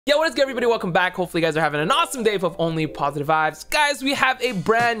Yo, what is good, everybody? Welcome back. Hopefully you guys are having an awesome day of only positive vibes. Guys, we have a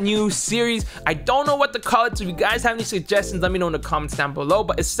brand new series. I don't know what to call it, so if you guys have any suggestions, let me know in the comments down below.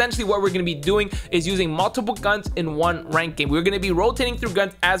 But essentially what we're going to be doing is using multiple guns in one rank game. We're going to be rotating through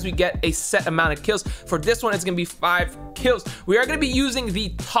guns as we get a set amount of kills. For this one, it's going to be 5 kills. We are going to be using the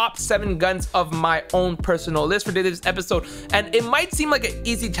top 7 guns of my own personal list for today's episode. And it might seem like an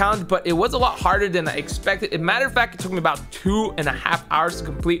easy challenge, but it was a lot harder than I expected. As a matter of fact, it took me about 2.5 hours to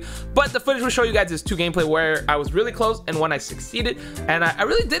complete. But the footage will show you guys is 2 gameplay where I was really close and when I succeeded, and I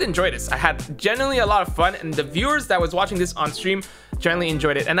really did enjoy this. I had genuinely a lot of fun, and the viewers that was watching this on stream generally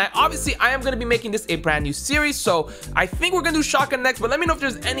enjoyed it. And I am going to be making this a brand new series, so I think we're gonna do shotgun next, but let me know if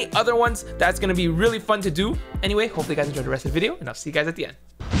there's any other ones that's gonna be really fun to do. Anyway, hopefully you guys enjoyed the rest of the video, and I'll see you guys at the end.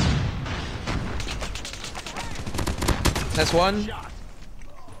 That's one.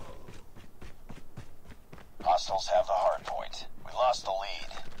 Hostiles have the hard point. We lost the lead.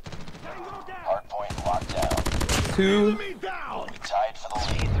 Hard point locked down. 2. We tied for the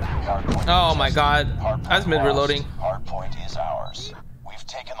lead. Hard point Oh my god. I was mid reloading. Hard point is ours. We've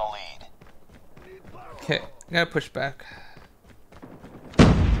taken the lead. Okay, I gotta push back.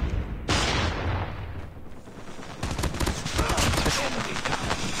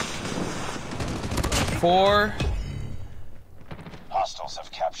 Four. Hostiles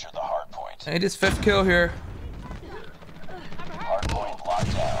have captured the hard point. I need his 5th kill here. Hard point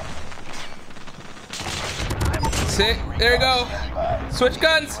locked down. Sick. There you go. Switch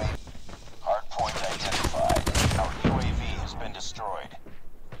guns. Hard point identified. Our UAV has been destroyed.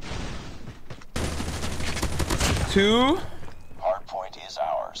 2. Hard point is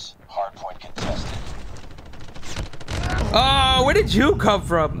ours. Hard point contested. Oh, where did you come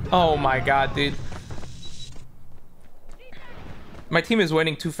from? Oh my god, dude. My team is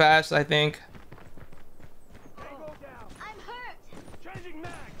winning too fast, I think.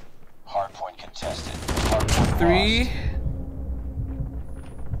 Hard point contested. Hard point 3.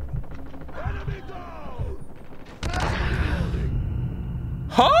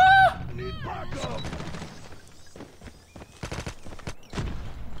 Huh?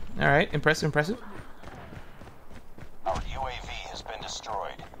 All right, impressive, impressive. Our UAV has been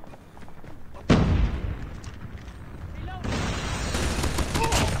destroyed.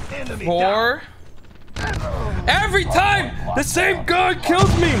 Four. Every time the same gun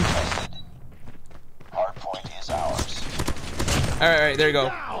kills me. Hard point is ours. All right, there you go.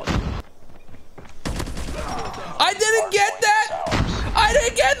 I didn't get that. I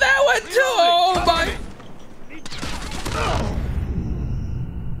didn't get that one too. Oh my.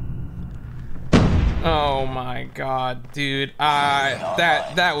 Oh my god, dude.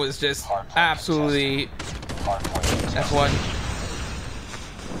 That was just absolutely. That's one.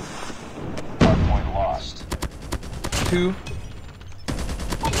 Hard point lost. 2.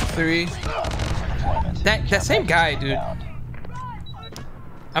 3. That same guy, dude.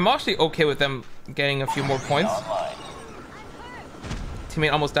 I'm actually okay with them getting a few more points.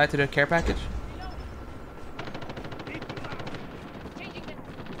 Teammate almost died to the care package.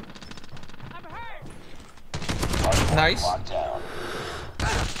 Nice.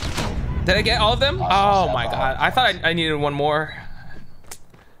 Did I get all of them? Oh my god. I thought I needed one more.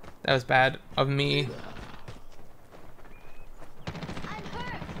 That was bad of me.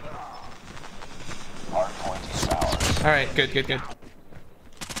 All right, good, good, good.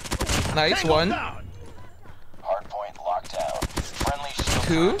 Nice one. Hard point locked down. Friendly shield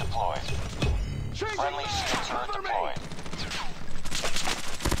 2. turret deployed. Friendly shield turret deployed.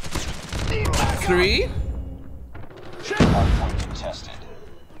 3. Hard point contested.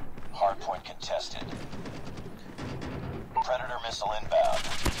 Hard point contested. Predator missile inbound.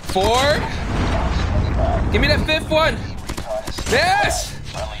 4. Give me that 5th one. Yes.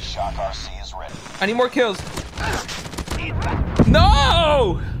 Friendly shock RC is ready. I need more kills.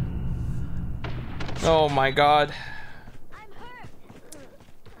 No! Oh my god.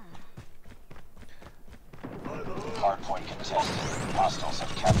 Hard point contested. Hostiles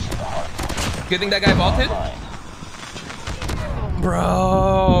have captured the hard point. Good thing that guy vaulted.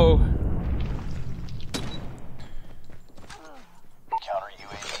 Bro. Counter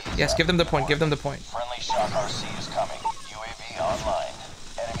UAV. Yes, give them the point. Give them the point. Friendly shock RC is coming. UAV online.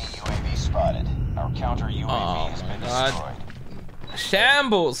 Enemy UAV spotted. Our counter UAV has been destroyed.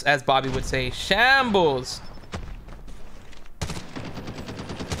 Shambles, as Bobby would say. Shambles.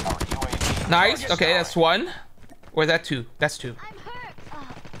 Our UAV Nice. Okay, that's 1. Or is that 2? That's 2.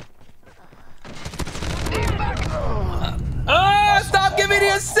 Oh, stop giving me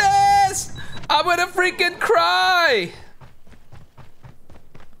the assist! I'm gonna freaking cry!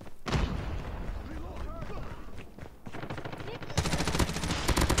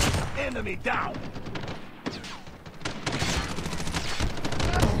 Enemy down.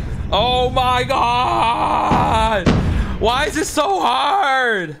 Oh my god! Why is this so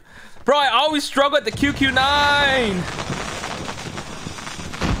hard? Bro, I always struggle at the QQ9.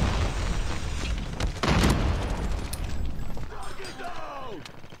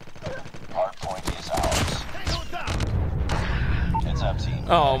 Hardpoint is ours. Heads up, team.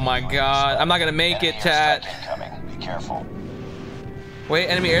 Oh my god. I'm not gonna make it, chat. Incoming. Be careful. Wait,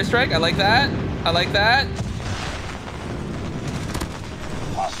 enemy airstrike? I like that. I like that.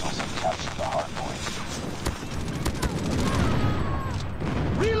 Hostiles have captured the hardpoint.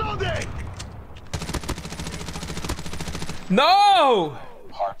 Reloading. No!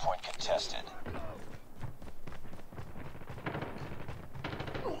 Hardpoint contested.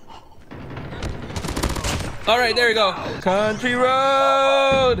 All right, there we go. Country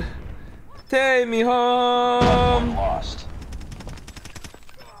road, take me home. Lost.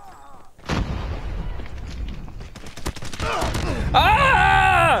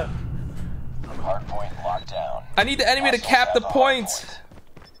 Ah! Hardpoint locked down. I need the enemy to cap the points.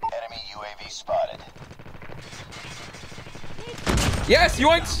 Enemy UAV spotted. Yes,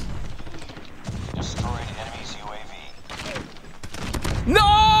 yoinks. Destroyed enemy's UAV.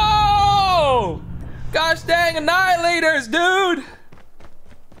 No! Gosh dang, annihilators, dude.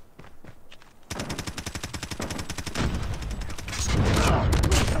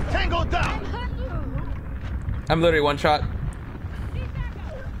 Tango down. I'm literally one shot.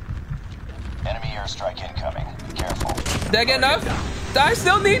 Enemy airstrike incoming. Be careful. Did I get enough? I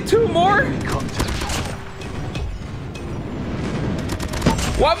still need 2 more.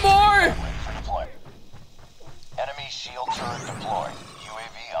 One more. Ready for deployment. Enemy shield turret deployed.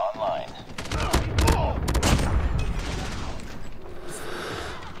 UAV online.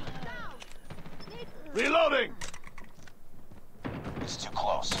 Reloading. It's too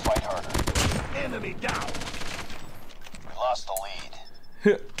close. Fight harder. Enemy down. We lost the lead.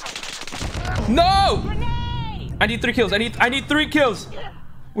 No! I need 3 kills. I need 3 kills.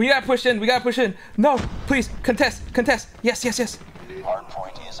 We gotta push in. We gotta push in. No, please contest. Yes.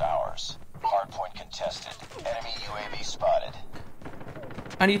 Hardpoint is ours. Hardpoint contested. Enemy UAV spotted.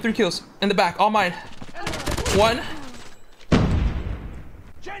 I need 3 kills in the back. All mine. 1.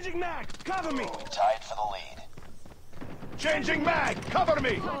 Changing mag. Cover me. Tied for the lead. Changing mag. Cover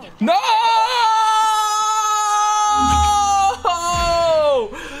me. No!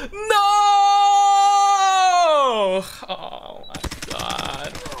 No! Oh my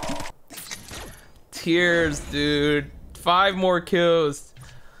god. Tears, dude. 5 more kills.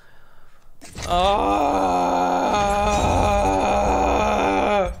 All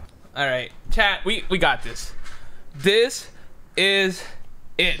right, chat, we got this. This is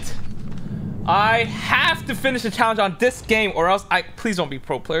it. I have to finish the challenge on this game, or else please don't be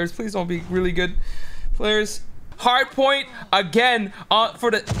pro players. Please don't be really good players. Hardpoint again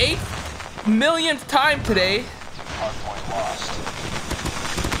for the 8th millionth time today. Hardpoint lost.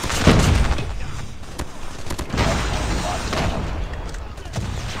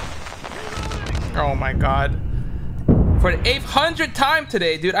 Oh my god. For the 800th time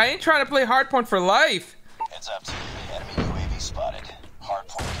today, dude. I ain't trying to play Hardpoint for life. Heads up, team. Enemy UAV spotted.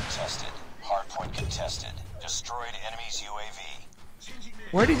 Hardpoint contested. Hardpoint contested. Destroyed enemy's UAV.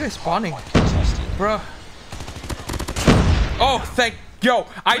 Where are these guys spawning? Contested. Bro. Oh, yo,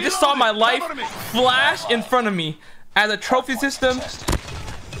 I just saw my life flash in front of me as a trophy system.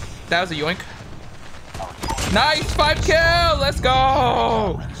 That was a yoink. Nice, 5 kill. Let's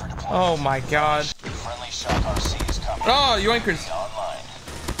go. Oh my god. Friendly shock RC is coming. Oh, yoinkers. Online.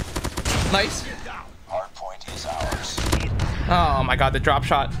 Nice. Hardpoint is ours. Oh my god, the drop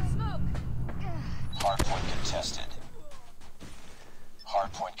shot. Hardpoint contested.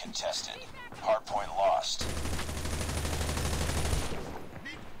 Hardpoint contested. Hardpoint lost.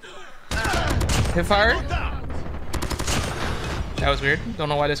 Hip fire. That was weird. Don't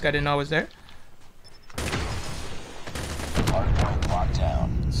know why this guy didn't know I was there. Hardpoint locked down.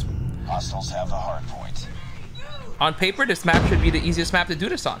 Hostiles have the hardpoint. On paper, this map should be the easiest map to do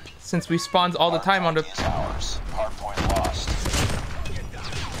this on, since we spawns all the time on the. Is ours. Hardpoint lost.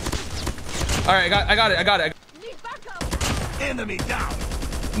 All right, I got it. Enemy down.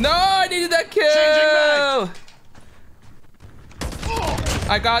 No, I needed that kill.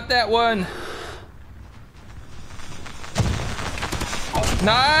 I got that one.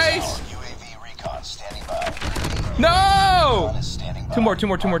 Nice. UAV recon standing by. No. Standing by. Two more.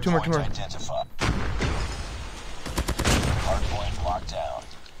 Identified. Hardpoint locked down.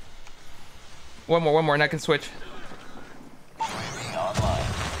 One more, and I can switch. UAV online.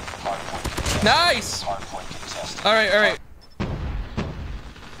 Hardpoint contested. Nice. Hardpoint contested. All right.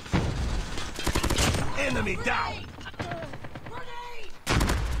 Enemy down.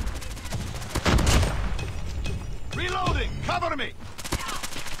 Reloading. Cover me.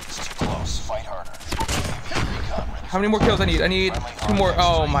 It's too close. Fight harder. How many more kills I need? I need 2 more.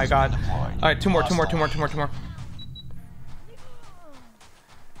 Oh my god. Alright, 2 more. Let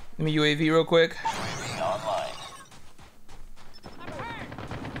me UAV real quick. UAV online.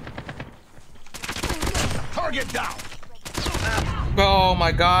 Target down. Oh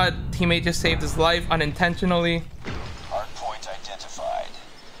my god. Teammate just saved his life unintentionally. Hardpoint identified.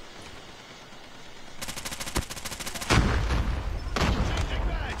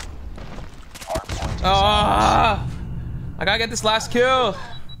 Hardpoint is Ah! I gotta get this last kill.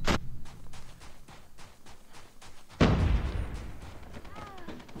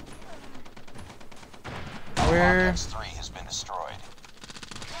 Where? X3 has been destroyed.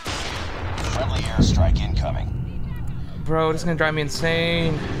 Friendly airstrike incoming. Bro, this is gonna drive me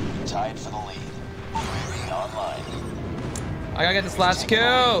insane. Tied for the lead. UAV online. I gotta get this last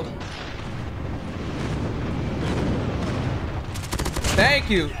kill. Thank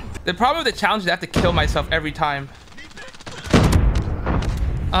you. The problem with the challenge is I have to kill myself every time.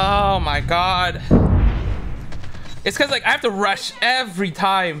 Oh my god. It's because like I have to rush every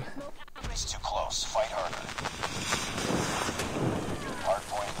time. It's too close. Fight harder.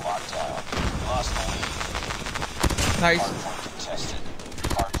 Hardpoint locked down. We lost the lead. Nice. Hardpoint contested.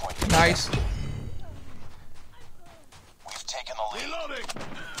 Hardpoint contested. Nice. We've taken the lead. Reloading.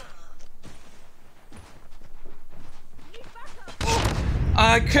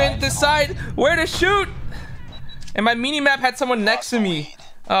 I couldn't decide where to shoot. And my minimap had someone next to me.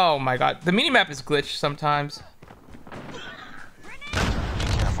 Oh my god. The minimap is glitched sometimes. Be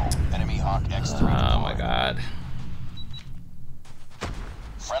careful. Enemy Hawk X3. Oh my god.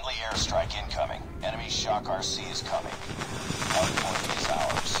 Friendly airstrike incoming. Enemy Shock RC is coming. Hardpoint is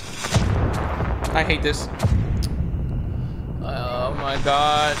ours. I hate this. Oh my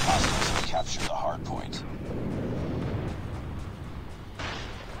god. Hostiles have captured the hardpoint.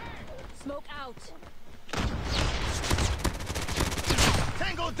 Smoke out.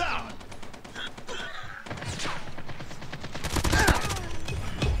 Tango down.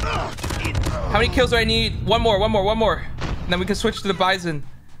 How many kills do I need? One more. And then we can switch to the Bison.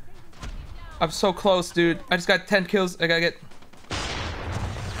 I'm so close, dude. I just got 10 kills. I gotta get...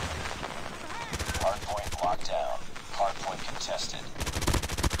 Hardpoint locked down. Hardpoint contested.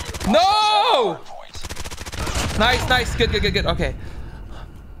 No! Hardpoint. Nice. Good. Okay.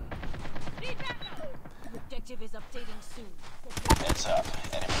 Objective is updating soon. Heads up.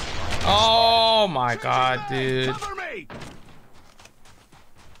 Enemy UAV. Oh my god, dude. Cover me.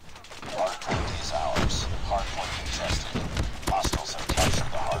 Hardpoint is ours. Hardpoint contested. Hostiles have captured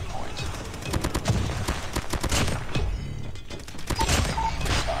the hardpoint.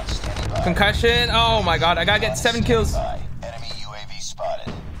 Recon standing by. Concussion. Oh my god. I gotta get 7 kills. Enemy UAV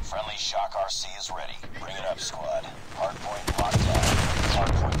spotted. Friendly Shock RC is ready. Bring it up, squad. Hardpoint locked down.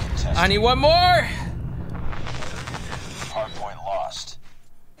 Hardpoint contested. I need one more. Hardpoint lost.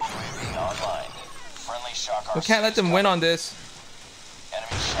 UAV online. Friendly Shock RC. We can't let them win on this.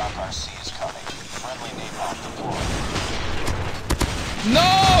 Enemy Shock RC is coming. Friendly napalm deployed.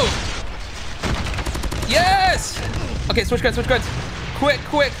 No! Yes! Okay, switch guns. Quick.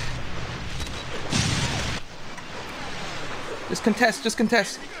 Just contest.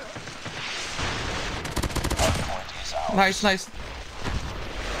 Hardpoint is ours. Nice.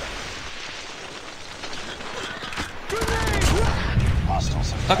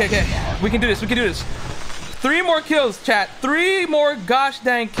 Hostiles have Okay. We can do this. 3 more kills, chat. 3 more gosh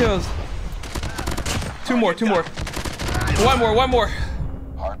dang kills. 2 more. One more.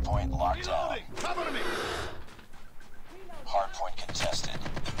 Hardpoint locked down. Reloading. Cover me. Hardpoint contested.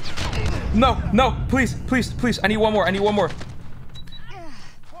 No, please. I need one more.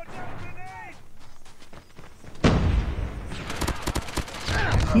 Put down grenade.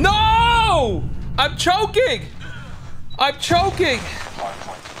 No! I'm choking.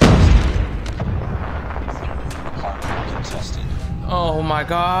 Hardpoint contested. Oh my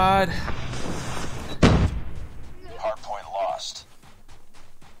god. Hardpoint lost.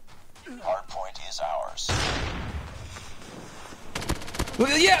 Hardpoint is ours.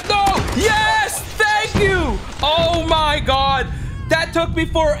 Yeah, no! Yes! Thank you! Oh my god! That took me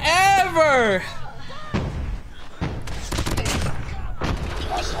forever!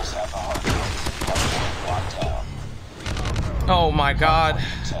 Hostiles have the hardpoint. Hardpoint locked down. Oh my god.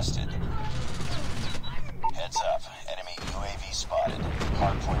 Contested. Heads up. Enemy UAV spotted.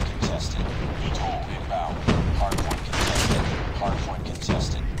 Hardpoint contested. Toll inbound. Hardpoint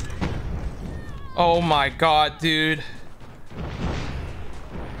contested. Oh my god, dude.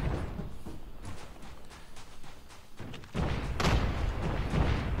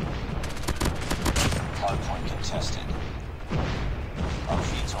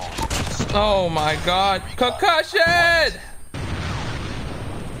 Oh my god. Concussion!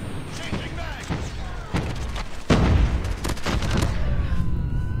 Changing mag.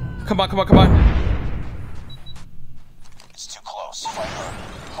 Come on, come on, come on. It's too close. Fight harder.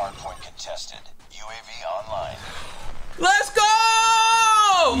 Hardpoint contested. UAV online. Let's go!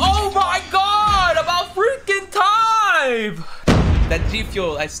 Oh my god! About freaking time! That G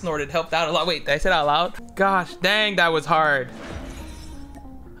Fuel I snorted helped out a lot. Wait, did I say that out loud? Gosh, dang, that was hard.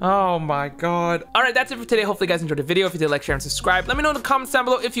 Oh my god. All right, that's it for today. Hopefully you guys enjoyed the video. If you did, like, share, and subscribe. Let me know in the comments down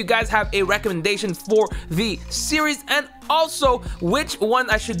below if you guys have a recommendation for the series and also which one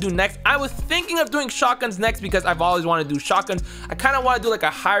I should do next. I was thinking of doing shotguns next because I've always wanted to do shotguns. I kind of want to do like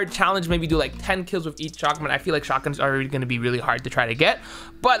a hard challenge, maybe do like 10 kills with each shotgun. I feel like shotguns are going to be really hard to try to get.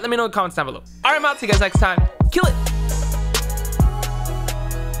 But let me know in the comments down below. All right, I'm out. See you guys next time. Kill it.